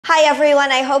Hi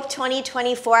everyone, I hope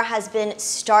 2024 has been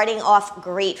starting off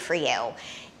great for you.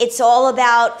 It's all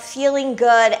about feeling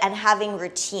good and having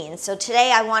routine. So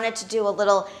today I wanted to do a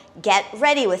little get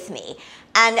ready with me.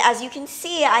 And as you can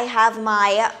see, I have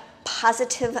my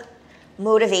positive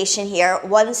motivation here.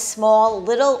 One small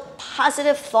little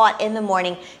positive thought in the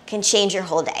morning can change your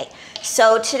whole day.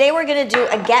 So today we're gonna do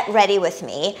a get ready with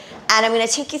me, and I'm gonna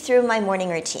take you through my morning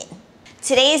routine.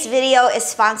 Today's video is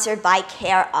sponsored by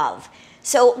Care Of.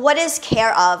 So what is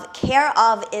Care Of? Care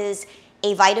Of is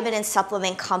a vitamin and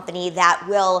supplement company that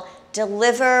will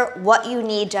deliver what you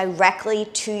need directly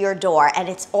to your door, and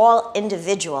it's all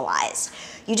individualized.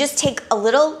 You just take a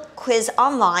little quiz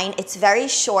online, it's very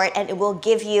short, and it will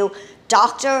give you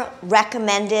doctor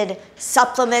recommended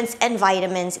supplements and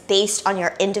vitamins based on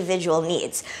your individual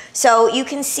needs. So you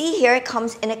can see here it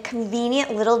comes in a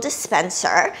convenient little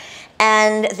dispenser,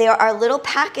 and there are little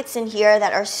packets in here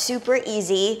that are super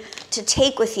easy to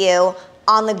take with you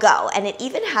on the go, and it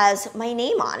even has my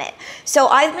name on it. So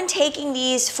I've been taking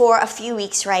these for a few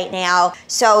weeks right now.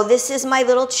 So this is my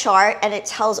little chart, and it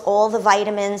tells all the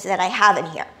vitamins that I have in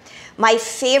here. My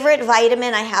favorite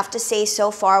vitamin, I have to say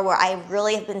so far, where I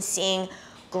really have been seeing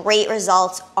great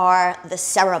results, are the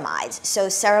ceramides. So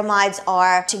ceramides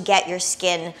are to get your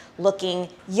skin looking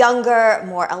younger,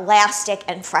 more elastic,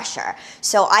 and fresher.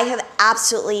 So I have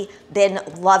absolutely been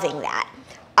loving that.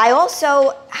 I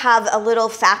also have a little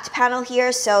fact panel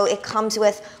here, so it comes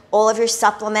with all of your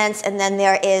supplements, and then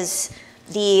there is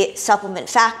the supplement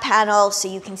fact panel, so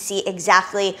you can see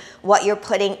exactly what you're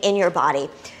putting in your body.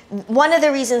 One of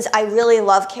the reasons I really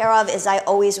love Care Of is I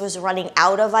always was running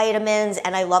out of vitamins,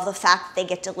 and I love the fact that they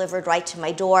get delivered right to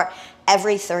my door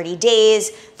every 30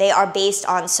 days. They are based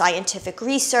on scientific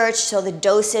research, so the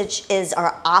dosage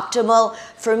are optimal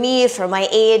for me, for my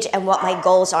age, and what my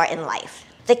goals are in life.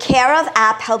 The Care Of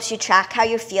app helps you track how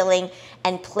you're feeling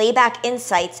and play back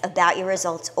insights about your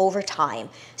results over time,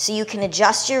 so you can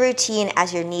adjust your routine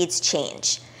as your needs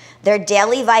change. Their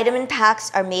daily vitamin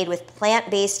packs are made with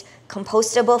plant-based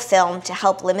compostable film to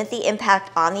help limit the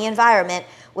impact on the environment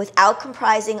without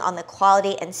compromising on the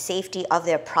quality and safety of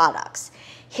their products.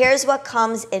 Here's what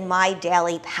comes in my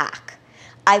daily pack.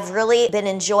 I've really been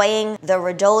enjoying the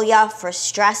Rhodolia for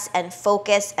stress and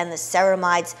focus, and the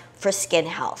ceramides for skin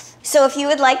health. So if you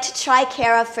would like to try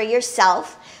Care Of for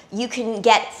yourself, you can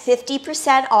get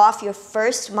 50% off your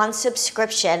first month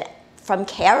subscription from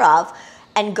Care Of,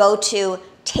 and go to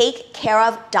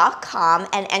takecareof.com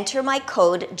and enter my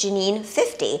code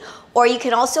Janine50, or you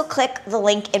can also click the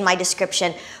link in my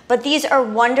description. But these are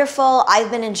wonderful. I've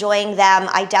been enjoying them.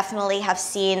 I definitely have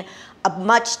seen a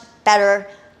much better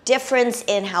difference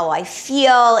in how I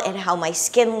feel, in how my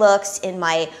skin looks, in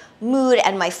my mood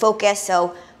and my focus.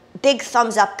 So big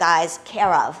thumbs up, guys,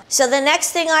 Care Of. So the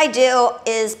next thing I do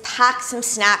is pack some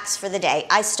snacks for the day.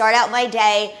 I start out my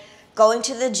day going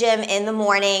to the gym in the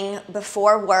morning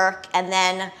before work, and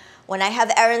then when I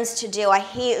have errands to do, I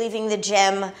hate leaving the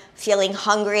gym feeling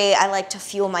hungry. I like to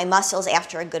fuel my muscles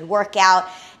after a good workout.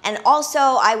 And also,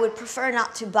 I would prefer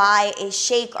not to buy a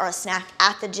shake or a snack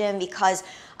at the gym because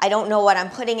I don't know what I'm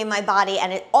putting in my body,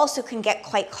 and it also can get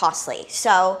quite costly.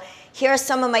 So here are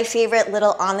some of my favorite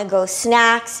little on-the-go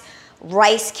snacks.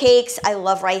 Rice cakes, I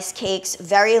love rice cakes,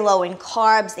 very low in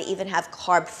carbs. They even have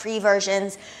carb-free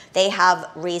versions. They have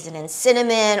raisin and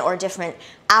cinnamon or different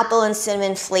apple and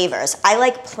cinnamon flavors. I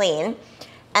like plain.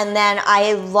 And then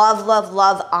I love, love,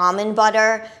 love almond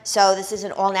butter. So this is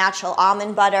an all-natural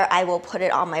almond butter. I will put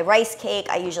it on my rice cake.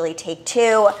 I usually take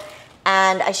 2.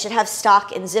 And I should have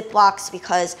stock in Ziplocs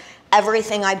because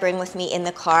everything I bring with me in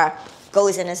the car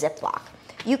goes in a Ziploc.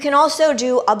 You can also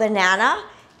do a banana.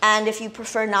 And if you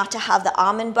prefer not to have the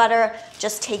almond butter,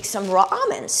 just take some raw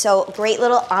almonds. So great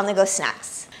little on-the-go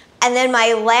snacks. And then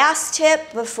my last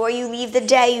tip before you leave the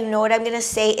day, you know what I'm gonna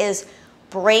say, is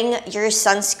bring your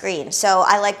sunscreen. So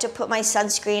I like to put my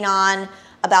sunscreen on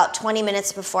about 20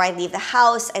 minutes before I leave the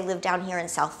house. I live down here in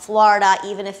South Florida.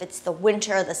 Even if it's the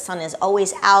winter, the sun is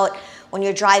always out. When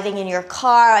you're driving in your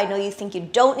car, I know you think you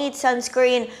don't need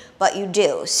sunscreen, but you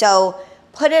do. So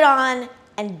put it on,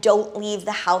 and don't leave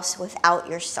the house without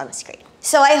your sunscreen.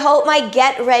 So I hope my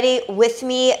Get Ready With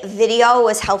Me video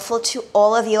was helpful to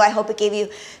all of you. I hope it gave you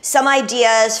some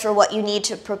ideas for what you need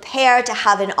to prepare to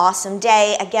have an awesome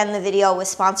day. Again, the video was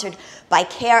sponsored by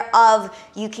Care Of.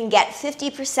 You can get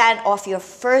 50% off your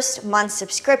first month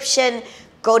subscription.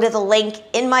 Go to the link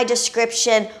in my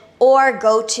description, or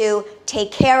go to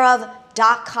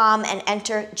takecareof.com and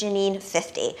enter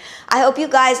Janine50. I hope you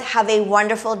guys have a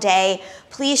wonderful day.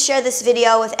 Please share this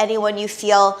video with anyone you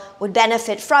feel would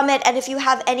benefit from it. And if you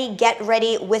have any Get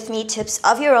Ready With Me tips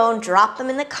of your own, drop them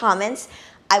in the comments.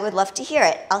 I would love to hear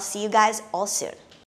it. I'll see you guys all soon.